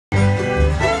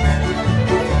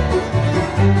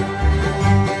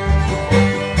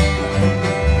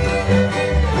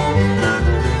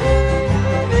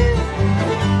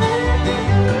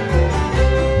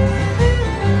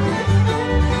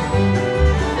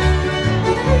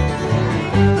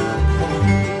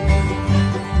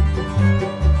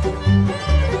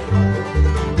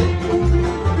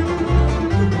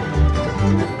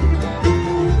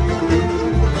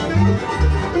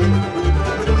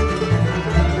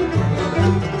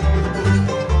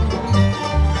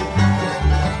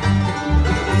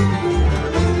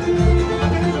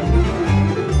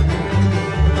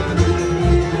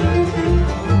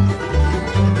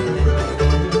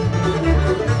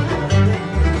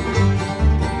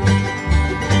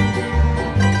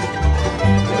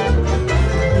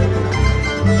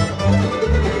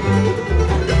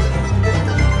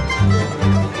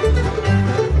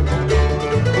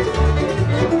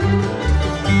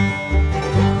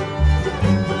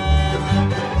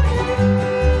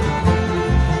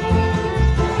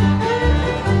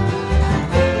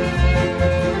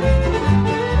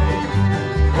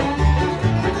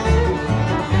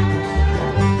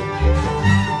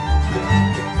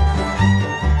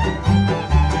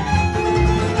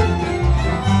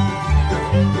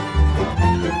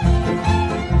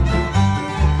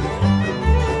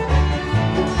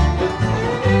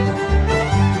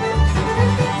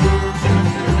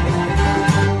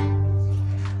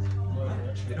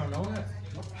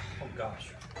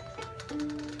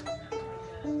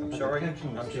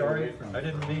I'm sorry. I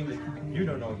didn't mean that you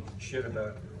don't know shit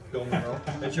about Bill Monroe.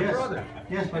 It's your brother.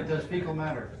 Yes, but does fecal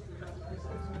matter?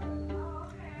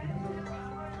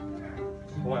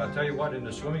 Boy, I'll tell you what, in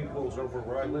the swimming pools over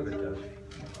where I live, it does.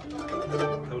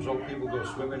 Those old people go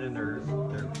swimming in their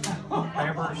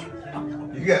Pampers.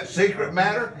 You got secret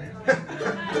matter?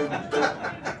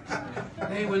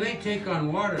 Hey, when they take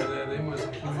on water, they must.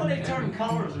 Well, they turn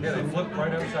colors. Yeah, they flip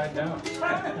right upside down.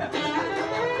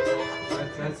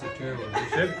 That's a terrible.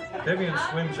 Vivian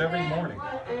swims every morning.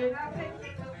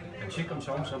 And she comes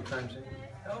home sometimes and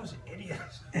those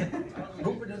idiots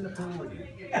pooping in the pool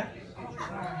again.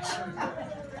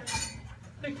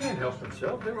 They can't help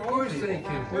themselves. They're Of course they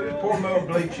can. Pour more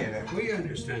bleach in it. We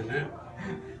understand that.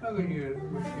 How can you?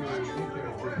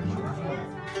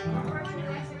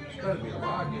 There's got to be a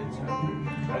law against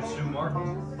that. That's Sue Martin.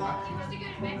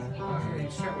 You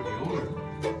start with the owner.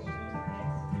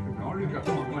 The owner got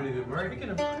more money than Martin. Speaking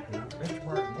of Mr.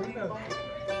 Martin, what about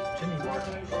Jimmy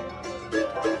Martin?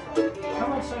 How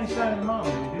about Sunny Side of the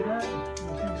Mountain? You do that? You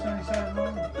think Sunny Side of the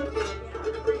Mountain?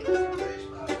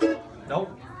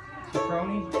 Nope.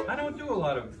 Crony? I don't do a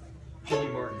lot of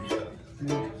Jimmy Martin stuff.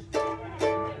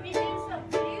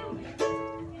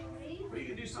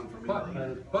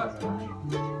 But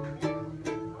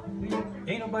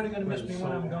ain't nobody gonna miss me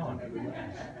when I'm gone.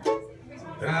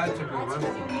 That's a good one.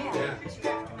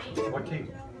 Yeah. What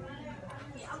team?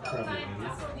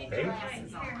 Eight?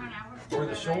 Where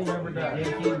the soul never dies.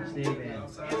 A-Team, stay band.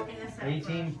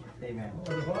 A-Team, stay band.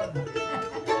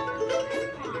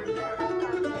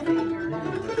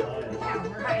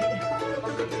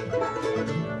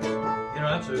 You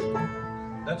know,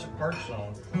 that's a part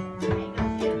song.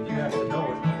 You have to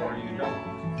know it before you don't.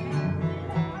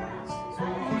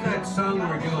 Who's that song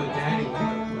we're doing, Daddy,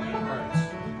 with the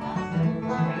parts?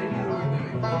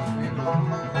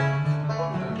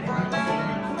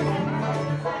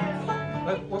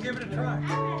 But we'll give it a try.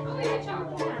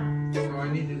 So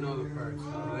I need to know the parts.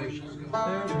 The relations go.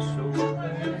 There's a soul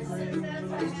that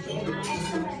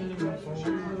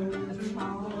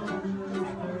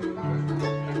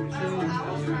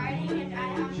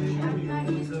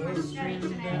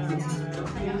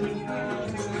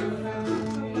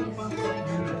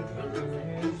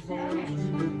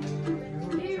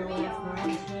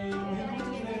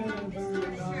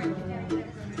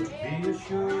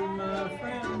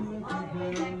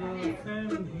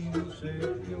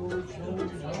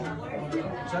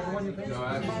No,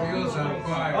 that feels on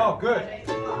fire. Oh, good.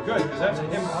 Good, because that's a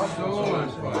hymn. Soul on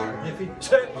fire. If he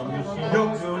said, Yeah,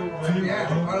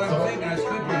 well, I'm thinking that's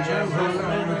good for Jim.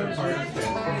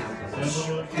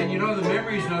 And you know, the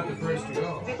memory's not the first to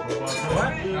go.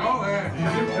 What? No,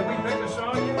 Have we picked a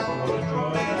song yet?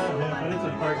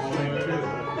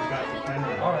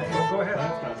 All right, well, go ahead.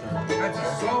 that's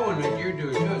a slow one that you're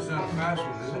doing too. It's not a fast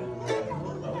one, is it?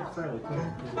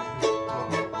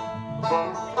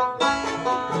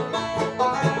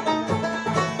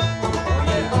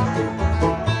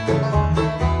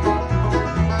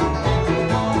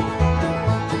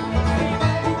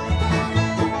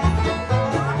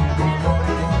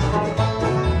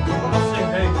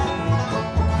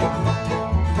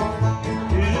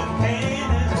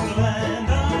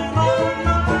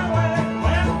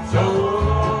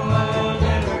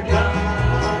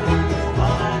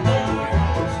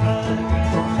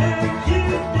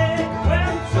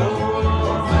 So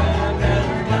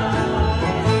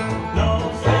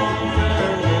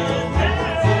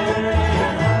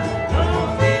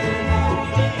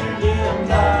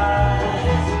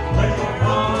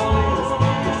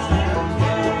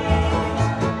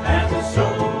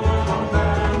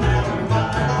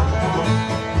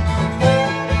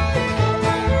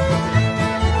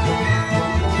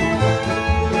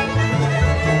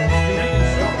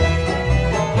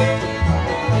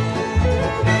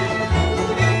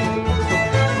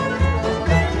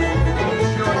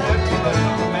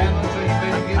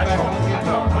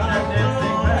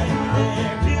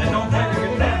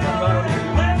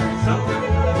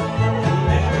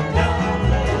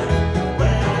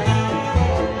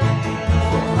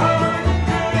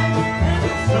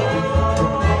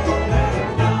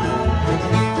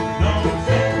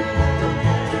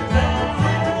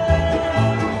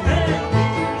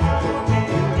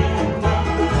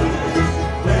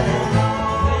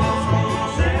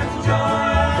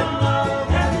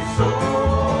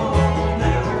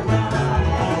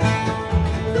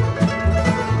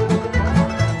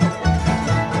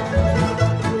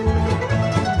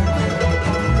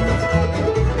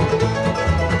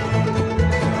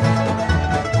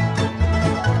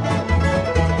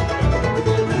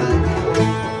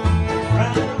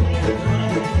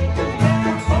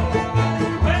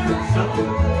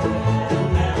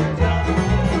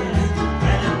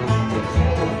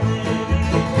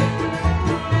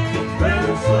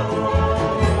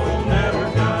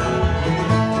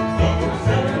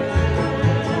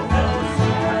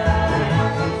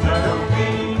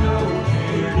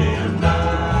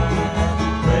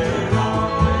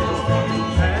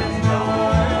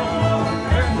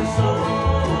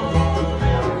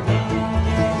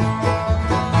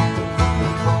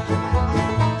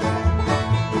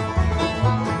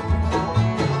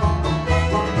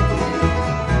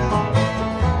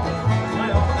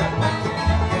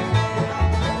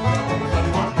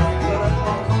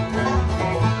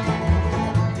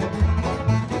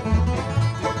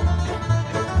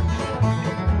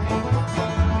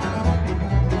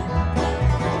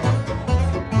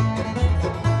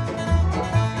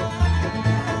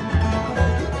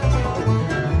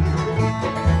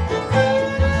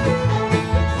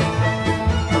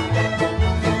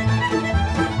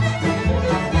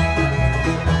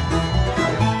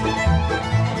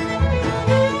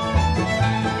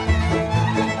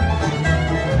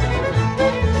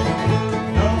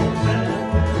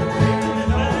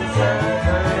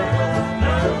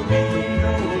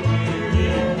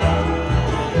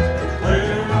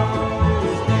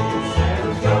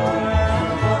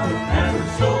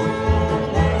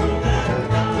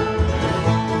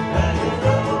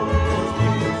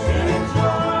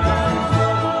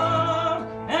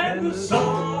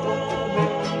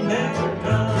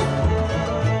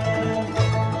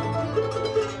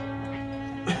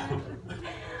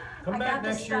Come back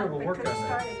next year, we'll work on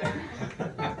that.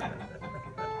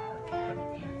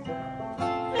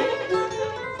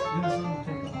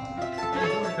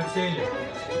 Good seeing you.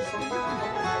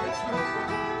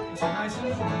 It's a nice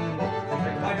one.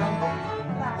 Bye, John.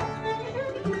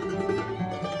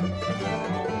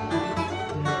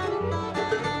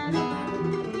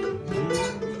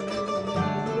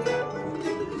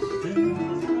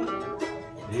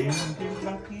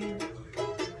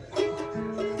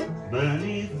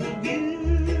 Beneath the view